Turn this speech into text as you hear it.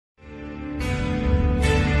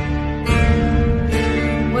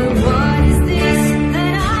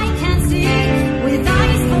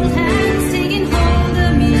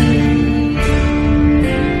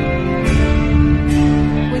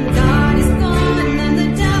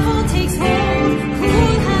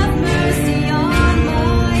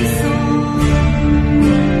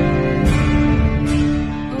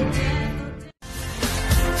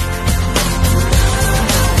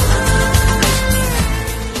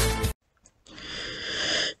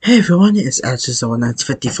Hey everyone, it's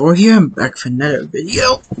Ashes0954 here. I'm back for another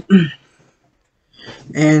video.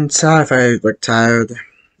 And sorry if I look tired.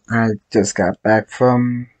 I just got back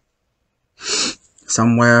from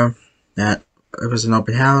somewhere that it was an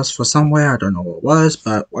open house for somewhere. I don't know what it was,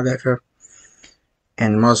 but whatever.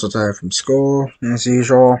 And I'm also tired from school, as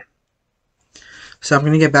usual. So I'm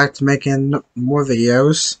gonna get back to making more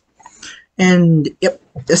videos. And yep,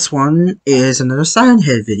 this one is another Siren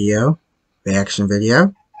Head video, reaction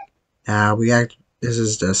video. This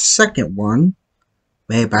is the second one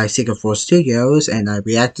made by Secret Force Studios, and I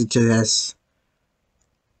reacted to this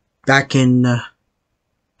back in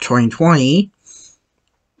 2020.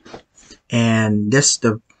 And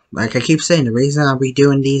like I keep saying, the reason I'll be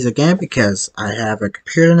doing these again because I have a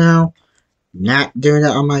computer now, not doing it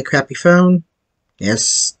on my crappy phone.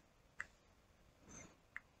 Yes,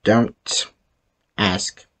 don't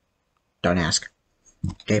ask. Don't ask.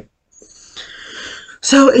 Okay.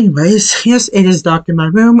 So anyways, yes, it is dark in my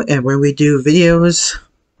room, and when we do videos,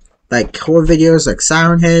 like horror videos like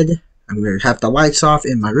Siren Head, I'm going to have the lights off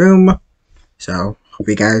in my room. So, hope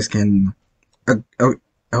you guys can, I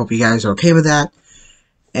hope you guys are okay with that.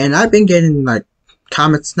 And I've been getting, like,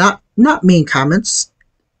 comments, not mean comments,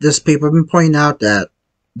 just people have been pointing out that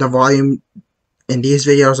the volume in these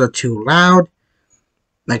videos are too loud.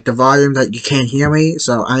 Like, the volume that you can't hear me,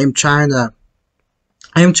 so I'm trying to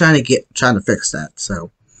fix that.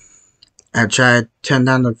 So I tried to turn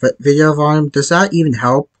down the video volume. Does that even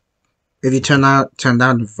help if you turn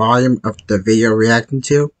down the volume of the video reacting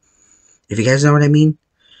to? If you guys know what I mean.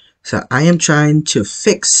 So I am trying to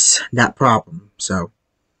fix that problem. So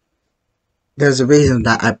there's a reason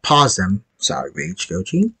that I paused them. Sorry, Rage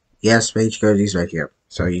Goji. Yes, Rage Goji's right here.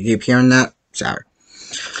 So you keep hearing that? Sorry.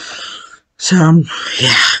 So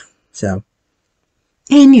yeah. So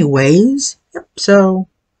anyways. Yep, so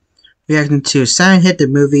reacting to Siren Head, the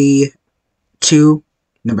movie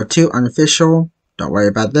number 2, Unofficial. Don't worry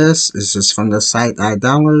about this. It's just from the site I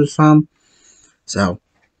downloaded from. So,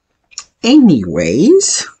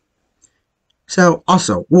 anyways. So,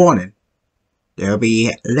 also, warning. There'll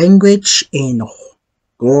be language and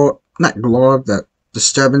gore, not gore, the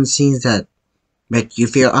disturbing scenes that make you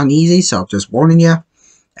feel uneasy. So, just warning you.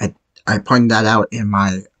 I pointed that out in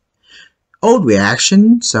my old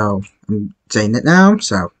reaction, so I'm saying it now,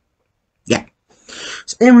 so yeah.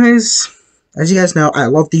 So anyways, as you guys know, I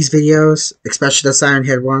love these videos, especially the Siren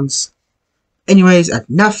Head ones. Anyways,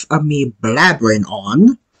 enough of me blabbering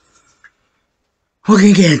on. We're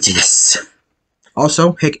gonna get into this.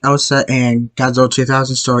 Also, pick Elsa and Godzilla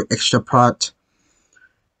 2000 Story Extra Part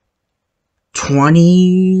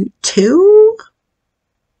 22?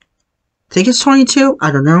 I think it's 22?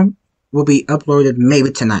 I don't know. Will be uploaded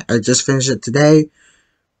maybe tonight. I just finished it today.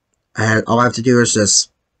 All I have to do is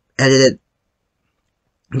just edit it,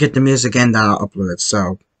 get the music, and then I'll upload it.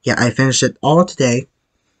 So, yeah, I finished it all today.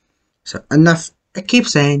 So, enough. I keep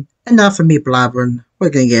saying, enough of me blabbering. We're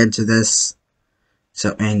gonna get into this.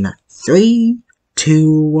 So, in 3,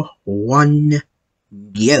 2, 1,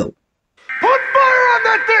 go. Put fire on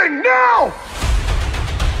that thing now!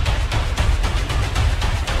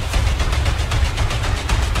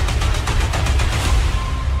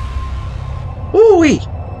 Ooh-wee!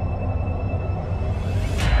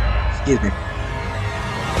 Excuse me.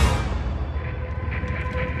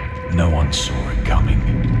 No one saw it coming.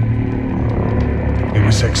 It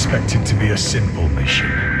was expected to be a simple mission.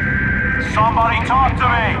 Somebody talk to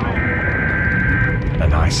me!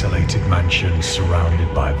 An isolated mansion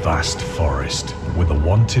surrounded by a vast forest with a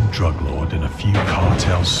wanted drug lord and a few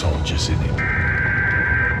cartel soldiers in it.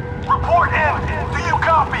 Report in! Do you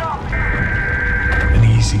copy? An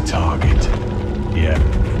easy target. Yet,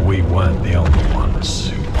 we weren't the only ones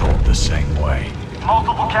who thought the same way.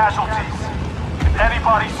 Multiple casualties. If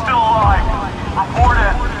anybody's still alive, report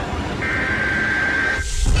in.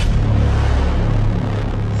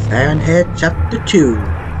 Siren Head Chapter 2.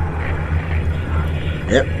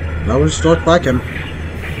 Yep, those look like him.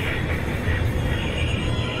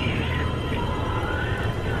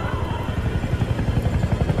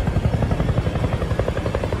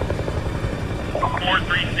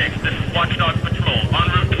 This is Watchdog Patrol, en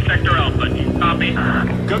route to Sector Alpha. Do you copy?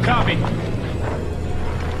 Good copy.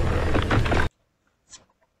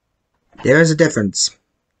 There is a difference.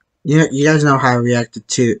 You guys know how I reacted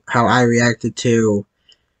to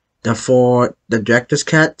the director's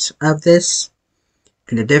cut of this.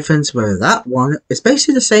 And the difference with that one is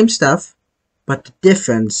basically the same stuff, but the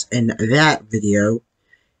difference in that video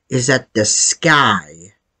is that the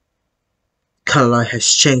sky color has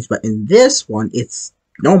changed, but in this one it's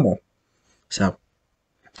normal. So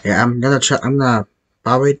yeah, I'm gonna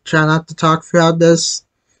probably try not to talk throughout this.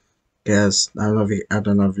 Because I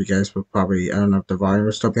don't know if you guys would probably, I don't know if the volume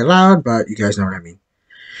will still be loud, but you guys know what I mean.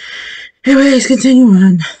 Anyways, continue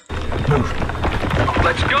on.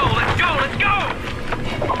 Let's go, let's go, let's go!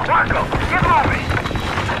 Rocco, get moving!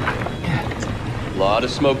 Lot of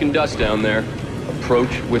smoke and dust down there.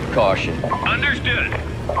 Approach with caution. Understood.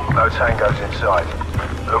 No tangos inside.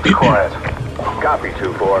 Looks quiet. Copy,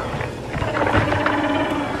 2-4.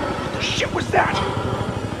 What the shit was that?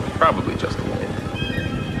 Probably just a minute.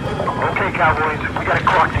 Okay, Cowboys, we got a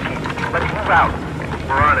clock to keep. Let's move out.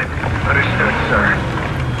 We're on it. Understood, sir.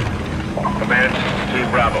 Command, Team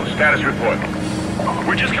Bravo, status report.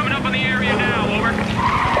 We're just coming up on the area now, over.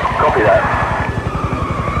 Copy that.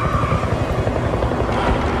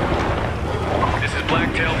 This is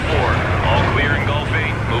Blacktail 4. All clear in Gulf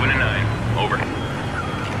 8, moving to 9. Over.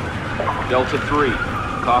 Delta 3,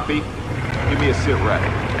 copy. Give me a sit rep.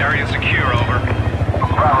 Area secure, over.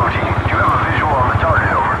 Bravo team, do you have a visual on the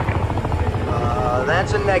target, over?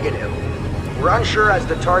 That's a negative. We're unsure as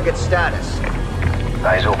to target status.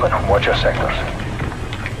 Eyes open. Watch your sectors.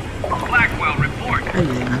 Blackwell, report. I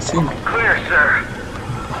did not see it. Clear, sir.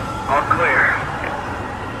 All clear.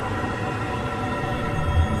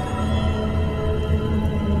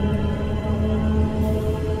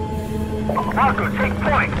 Rocco, take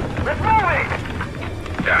point. Let's move it!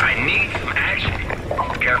 I need some action.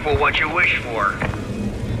 Careful what you wish for.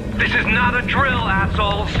 This is not a drill,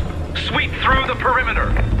 assholes. Sweep through the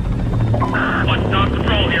perimeter. Watch dog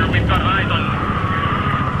patrol here. We've got eyes on them.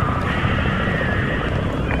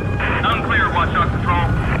 Unclear, watch dog patrol.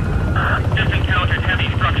 Just encountered heavy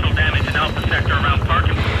structural damage in Alpha sector around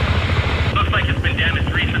parking. Looks like it's been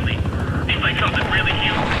damaged recently. Seems like something really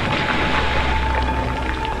huge.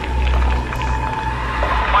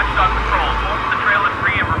 Watch dog patrol. Hold the trailer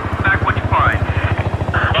free and report back what you find.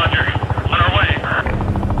 Roger. On our way.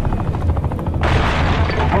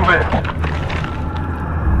 Move in.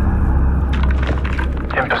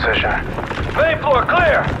 In position. Main floor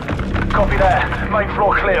clear! Copy that. Main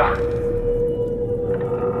floor clear.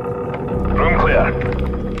 Room clear.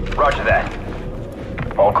 Roger that.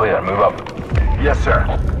 All clear. Move up. Yes, sir.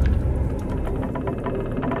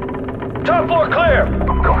 Top floor clear!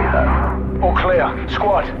 Copy that. All clear.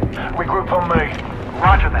 Squad, regroup on me.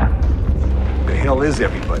 Roger that. The hell is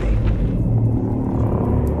everybody?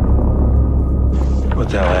 What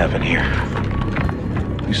the hell happened here?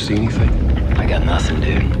 You see anything? I got nothing,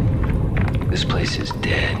 dude. This place is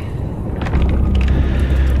dead.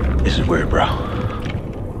 This is weird, bro.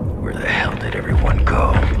 Where the hell did everyone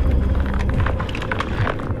go?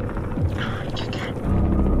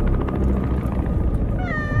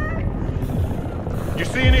 You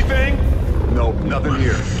see anything? Nope, nothing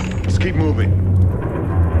here. Let's keep moving.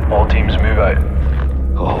 All teams move out.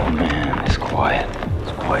 Oh man, it's quiet.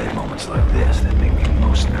 It's quiet moments like this that make me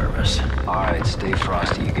most nervous. Alright, stay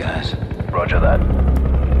frosty, you guys. Roger that.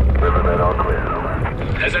 Riverman all clear.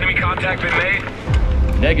 Has enemy contact been made?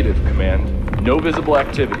 Negative, Command. No visible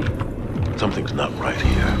activity. Something's not right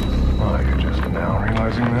here. Oh, you're just now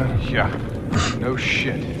realizing that? Yeah. No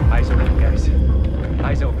shit. Eyes open, guys.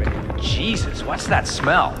 Eyes open. Jesus, what's that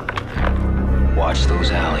smell? Watch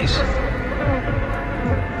those alleys.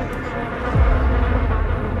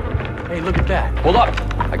 Hey, look at that. Hold up!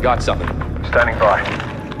 I got something. Standing by.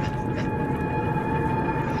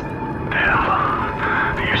 Hell,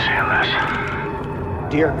 are you seeing this?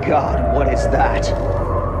 Dear God, what is that?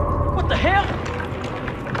 What the hell?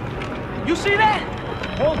 You see that?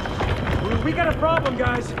 Hold. We got a problem,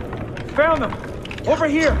 guys. Found them. Over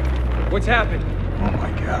here. What's happened? Oh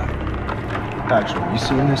my god. Actually, you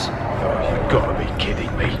seeing this? Oh, you gotta be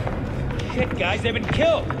kidding me. Shit, guys, they've been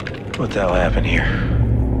killed. What the hell happened here?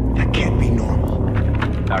 That can't be normal.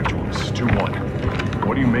 Actual, this is 2-1.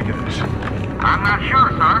 What do you make of this? I'm not sure,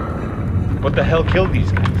 sir. What the hell killed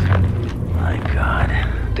these guys? My God.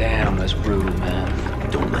 Damn, that's brutal, man.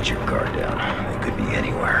 Don't let your guard down. They could be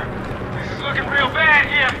anywhere. It's looking real bad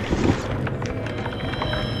here.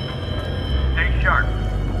 Stay sharp.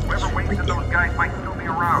 Whoever wasted those guys might still be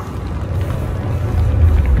around.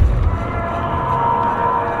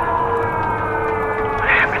 What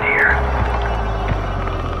happened here?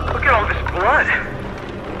 Look at all this blood.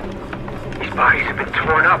 These bodies have been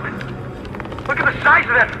torn up. Look at the size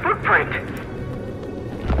of that footprint.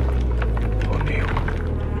 O'Neill.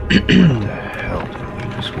 What the hell did we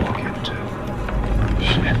just walk into?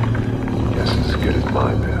 Shit. Guess it's as good as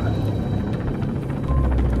mine, man.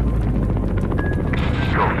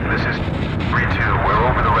 Go, this is 3-2. We're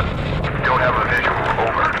over the don't have a visual.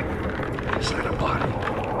 Over. Is that a body?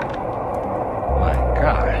 My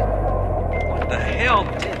God. What the hell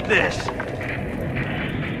did this?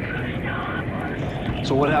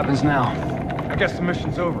 So what happens now? I guess the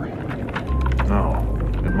mission's over. No,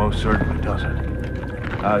 it most certainly doesn't.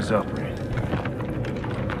 Eyes up, Reed.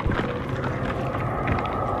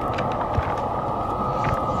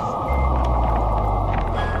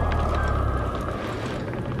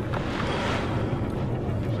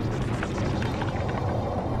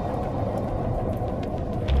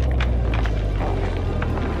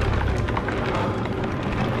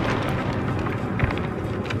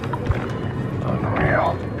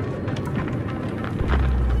 Unreal.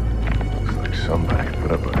 Looks like somebody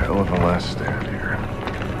put up a hell of a last stand here.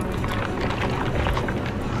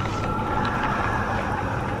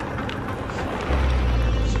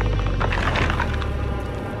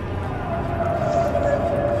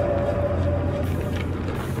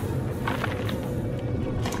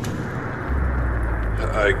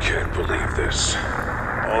 I can't believe this.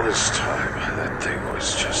 All this time, that thing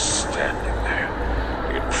was just standing there,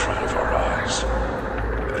 in front of our eyes.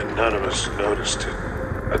 And none of us noticed it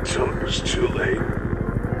until it was too late.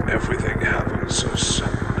 Everything happened so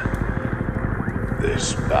sudden.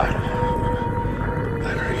 This battle,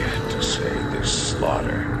 better yet to say this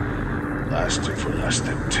slaughter, lasted for less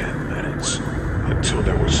than 10 minutes, until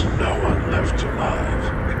there was no one left alive,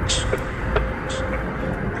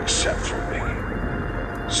 except for me.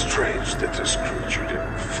 Strange that this creature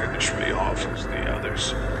didn't finish me off as the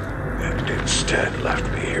others, and instead left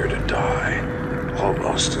me here to die,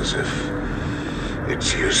 almost as if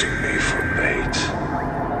it's using me for bait.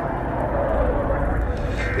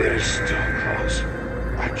 It is still close.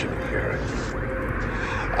 I can hear it.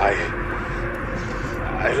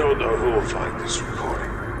 I don't know who will find this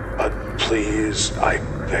recording, but please, I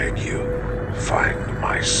beg you, find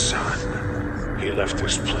my son. He left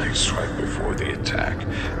this place right before the attack,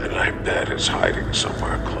 and I bet is hiding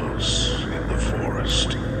somewhere close in the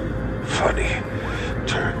forest. Funny,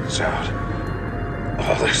 turns out,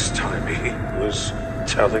 all this time he was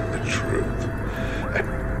telling the truth. And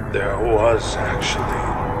there was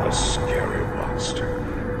actually a scary monster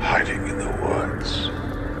hiding in the woods.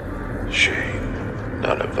 Shame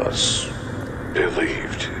none of us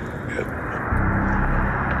believed him.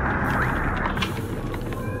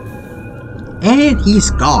 And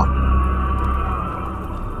he's gone.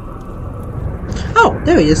 Oh,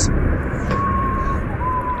 there he is.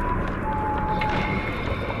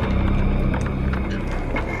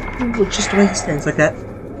 Just the way he stands like that.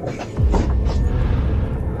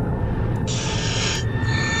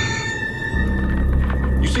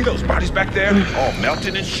 You see those bodies back there? All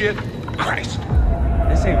melting and shit? Christ.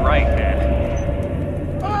 This ain't right, man.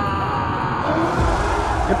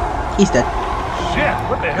 Yep, he's dead. Shit,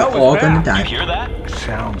 what the hell They're all was gonna that? die. You hear that?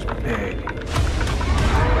 Sounds big.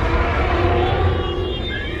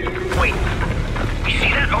 Wait. You see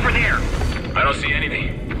that over there? I don't see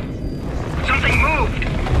anything. Something moved.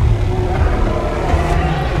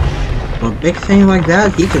 For a big thing like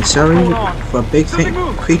that, he could certainly. Hold on. For a big Something thing,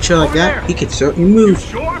 moved. creature like Over that, there. he could certainly move.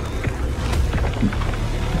 Sure?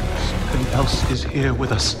 Something else is here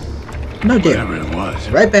with us. No doubt. Whatever it was.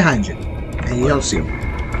 Right behind you, and you don't see him.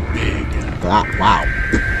 Big. Wow.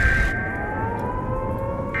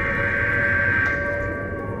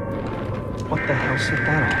 What the hell set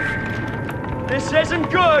that off? This isn't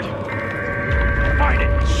good! Find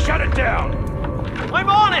it! Shut it down! I'm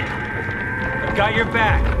on it! I got your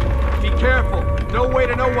back. Be careful. No way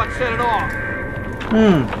to know what set it off.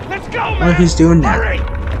 Let's go, man! What he's doing now. Hurry!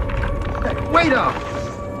 Wait up!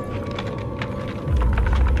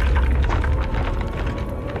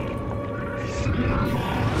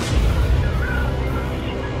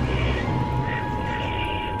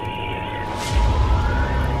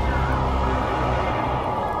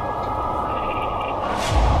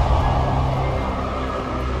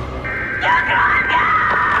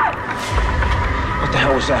 What the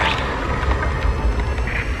hell was that?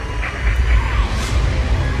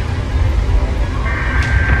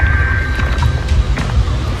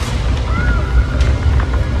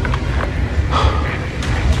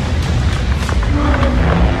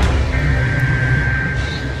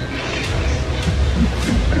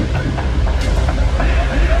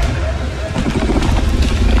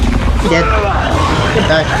 He dead.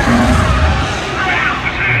 Goodbye.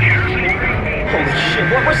 Holy shit,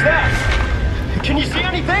 what was that? Can you see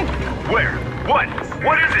anything? Where? What?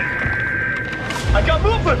 What is it? I got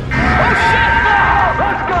movement! Oh shit!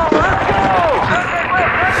 Let's go! Let's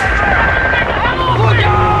go! Look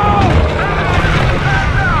out!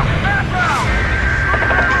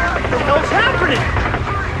 What the hell's happening?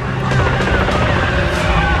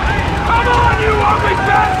 Come on, you ugly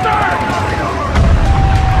bastard!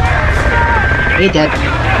 He dead.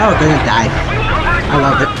 Oh, gonna die. I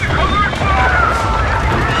love it.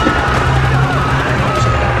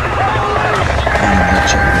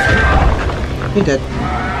 He did.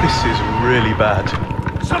 This is really bad.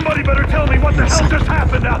 Somebody better tell me what the hell just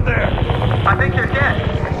happened out there! I think they're dead.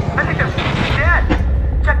 I think they're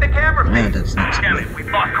dead. Check the camera feed. Man, that's not Damn it, we've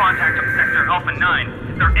lost contact of Sector Alpha 9.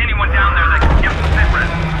 Is there anyone down there that can give some sit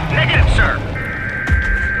rest? Negative,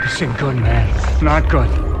 sir! This ain't good, man. Not good.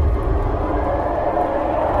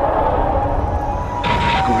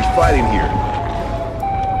 Who is fighting here?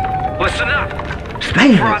 Listen up! Man,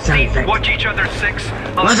 Stay that frosty, sounds like- watch each other six.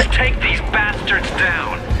 Let's take these bastards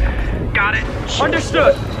down. Got it?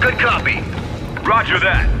 Understood. Good copy. Roger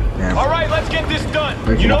that. Yeah. All right, let's get this done.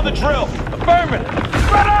 Where's You your- know the drill. Affirmative.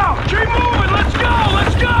 Spread out. Keep moving. Let's go.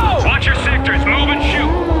 Let's go. Watch your sectors. Move and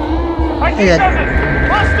shoot. I see Hey, something.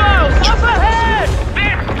 Hostiles up ahead.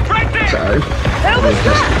 There! Right there! Sorry. Hell is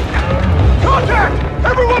that? Contact!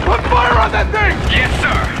 Everyone put fire on that thing! Yes,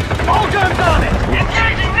 sir! All guns on it!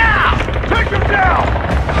 Engaging now! Take him down!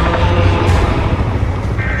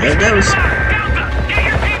 There it goes. Delta! Get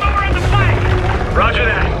your team over on the flank! Roger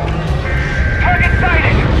that. Target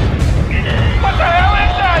sighted! What the hell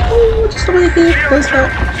is that? Oh, just the way he does that.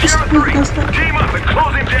 Just the way he does that. Team up and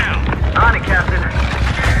close him down! On it, Captain.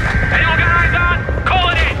 Anyone got eyes on? Call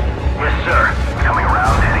it in! Yes, sir. Coming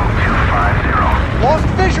around, heading 250. Lost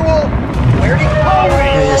visual! Where'd he go? There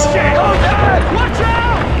he is. Contact! Watch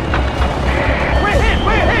out! We're hit!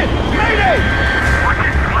 We're hit! Mayday!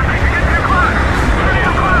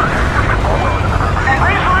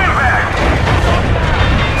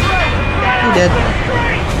 He did.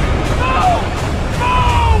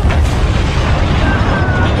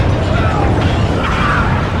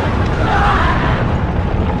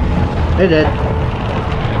 He did.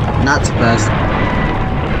 Not surprised.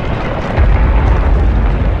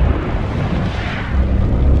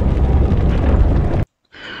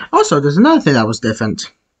 Also, there's another thing that was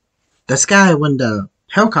different. The sky when the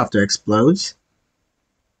helicopter explodes.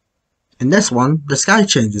 In this one, the sky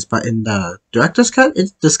changes, but in the director's cut,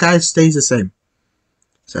 the sky stays the same.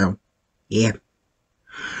 So, yeah.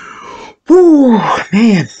 Whew,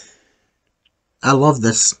 man. I love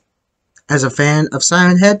this. As a fan of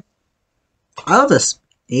Siren Head, I love this.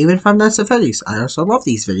 Even from the Safetis, I also love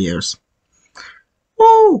these videos.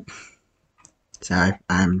 Woo! Sorry,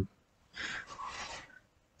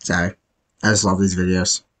 Sorry. I just love these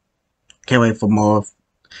videos. Can't wait for more.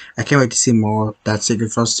 I can't wait to see more that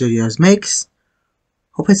Secret Force Studios makes.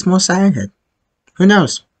 Hope it's more Siren Head. Who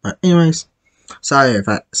knows? But anyways, sorry,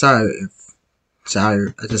 I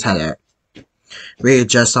just had to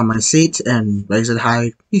readjust on my seat and raise it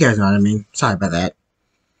high. You guys know what I mean. Sorry about that.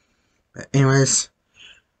 But anyways,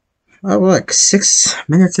 well, we're like 6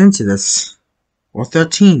 minutes into this. Or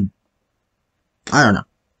 13. I don't know.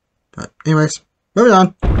 But anyways, moving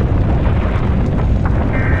on.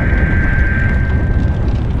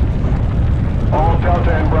 All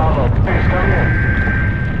Delta and Bravo, please come in.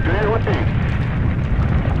 Do you repeat?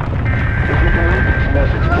 If you can read this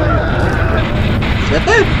message, please Is that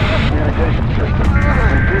there? communication system.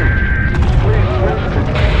 Repeat. Please switch to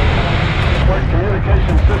network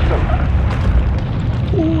communication system.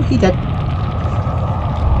 Ooh, he dead.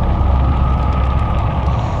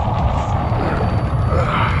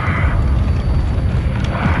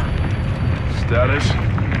 Status?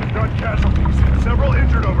 Got casualties. Several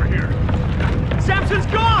injured over here. Samson's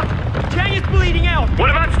gone! Canyon's bleeding out! What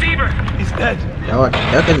about Stever? He's dead.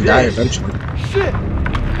 They're gonna die eventually. Shit!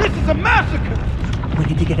 This is a massacre! We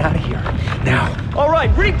need to get out of here. Now. Alright,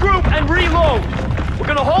 regroup and reload! We're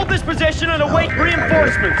gonna hold this position and await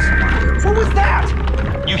reinforcements. What was that?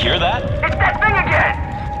 You hear that? It's that thing again!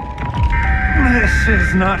 This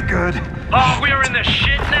is not good. Oh, we're in the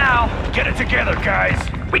shit now! Get it together, guys.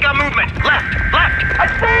 We got movement! Left! Left! I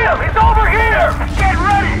see him! He's over here! Get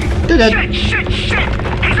ready! Shit!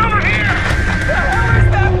 He's over here! Where is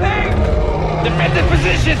that thing? Defensive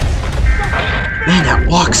position! Man, that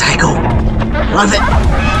walk cycle. Love it.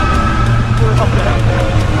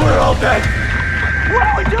 We're all dead. What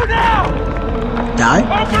do we do now? Die?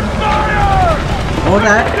 Open fire! Or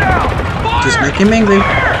that. Just make him angry.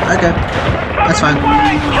 Okay. That's fine.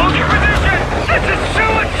 Hold your position! This is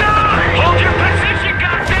suicide! Hold your position,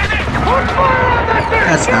 goddammit! Put fire on that thing!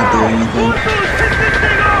 That's not doing anything. Pick this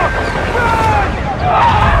thing off! Run!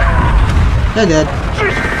 They're dead.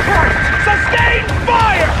 Jesus Christ! Sustain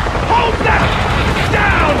fire! Hold that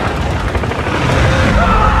down!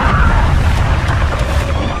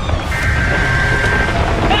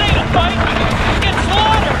 It ain't a fight! Get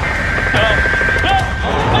slaughtered!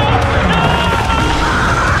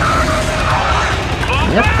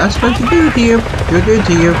 Yep, that's what you do to you. You're good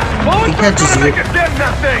to you. He catches you. Get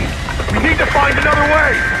that thing. We need to find another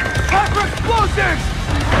way. Hyper explosives!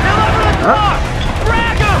 They'll over the clock!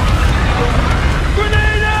 Frag 'em!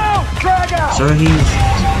 Grenade out! Drag out! So he's...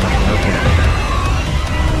 okay.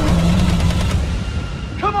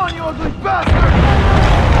 Come on, you ugly bastard!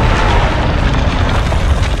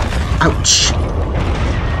 Ouch.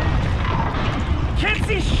 Can't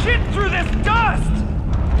see shit through this dust!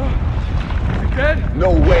 You dead?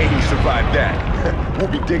 No way he survived that. We'll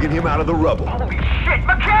be digging him out of the rubble. Holy shit,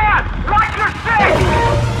 McCann! Watch your six!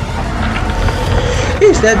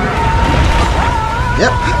 He's dead.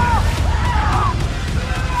 Yep.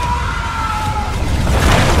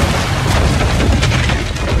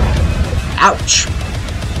 Ouch.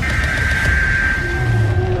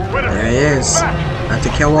 There he is. Have to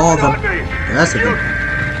kill all of them. The rest of them.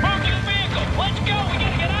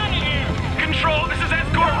 Control, this is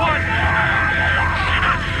Escort 1.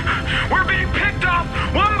 We're being picked off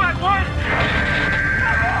one by one.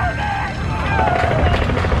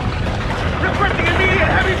 Requesting immediate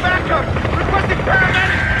heavy backup! Requesting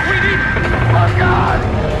paramedics! We need... Oh, God!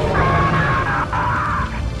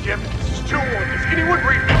 Jim, this is 2-1. Is anyone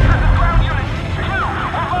reading?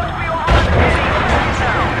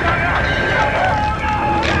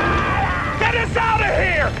 Get us out of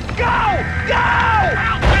here! Go! Go!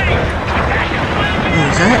 Help me! What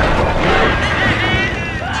is that?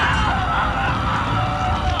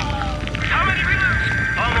 How many we lose?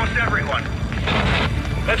 Almost everyone.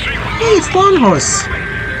 Let's rewind. Hey, it's Lawn Horse.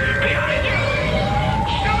 Behind you.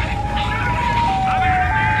 Shoot it!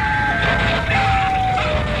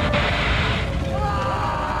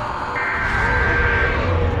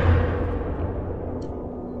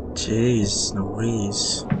 Jeez,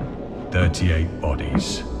 Louise. 38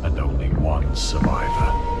 bodies and only one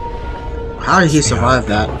survivor. How did he survive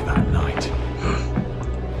that? That night.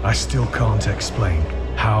 I still can't explain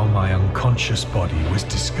how my unconscious body was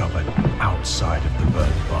discovered outside of the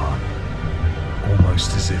burnt barn.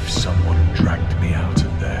 Almost as if someone dragged me out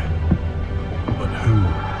of there. But who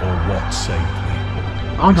or what saved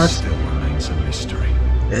me still remains a mystery.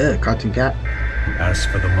 Yeah, cartoon cat. As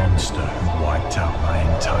for the monster who wiped out my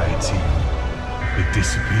entire team, it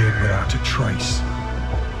disappeared without a trace.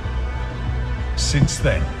 Since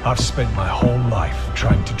then, I've spent my whole life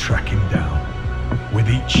trying to track him down, with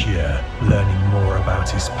each year learning more about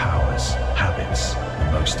his powers, habits,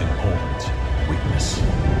 and most important, weakness.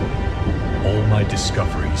 All my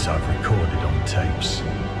discoveries I've recorded on tapes.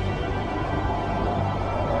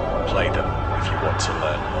 Play them if you want to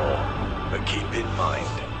learn more, but keep in mind,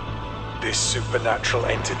 this supernatural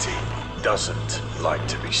entity doesn't like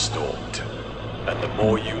to be stalked. And the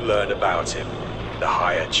more you learn about him, the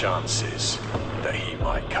higher chances that he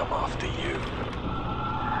might come after you.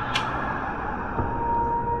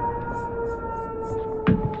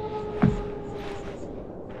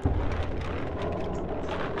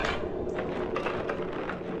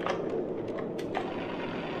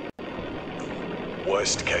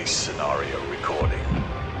 Worst case scenario recording.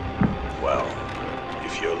 Well,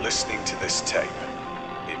 if you're listening to this tape,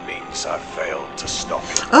 it means I've failed to stop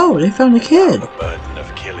it. Oh, they found a kid. The burden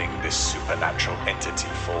of killing this supernatural entity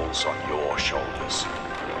falls on your shoulders.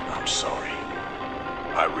 I'm sorry.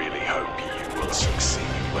 I really hope you will succeed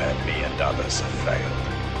where me and others have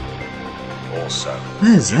failed. Also,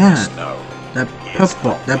 What is you that? must know, That he is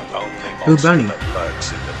purple, not that the only blue monster bunny. that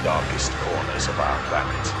lurks in the darkest corners of our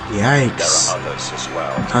planet. Yikes. There are others as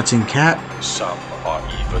well. Cartoon cat. Some are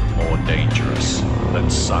even more dangerous than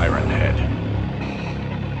Siren Head.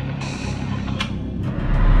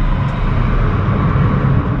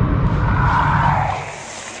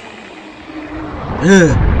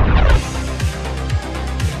 Ugh.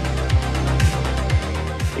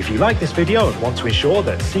 If you like this video and want to ensure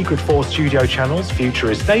that Secret Force Studio Channel's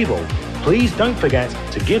future is stable, please don't forget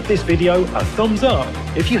to give this video a thumbs up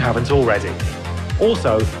if you haven't already.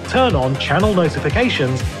 Also, turn on channel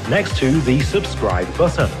notifications next to the subscribe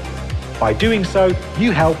button. By doing so,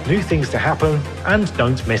 you help new things to happen and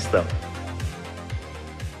don't miss them.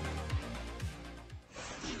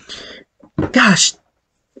 Gosh.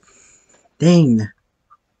 Dang.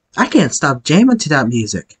 I can't stop jamming to that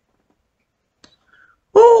music.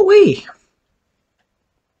 Oh, wee.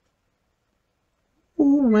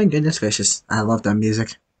 Oh my goodness gracious. I love that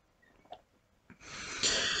music.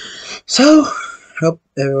 So, hope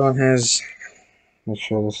everyone has... Make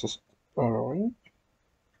sure this is far away.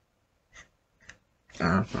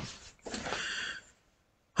 Well,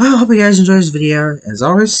 I hope you guys enjoyed this video. As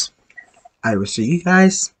always, I will see you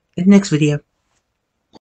guys in the next video.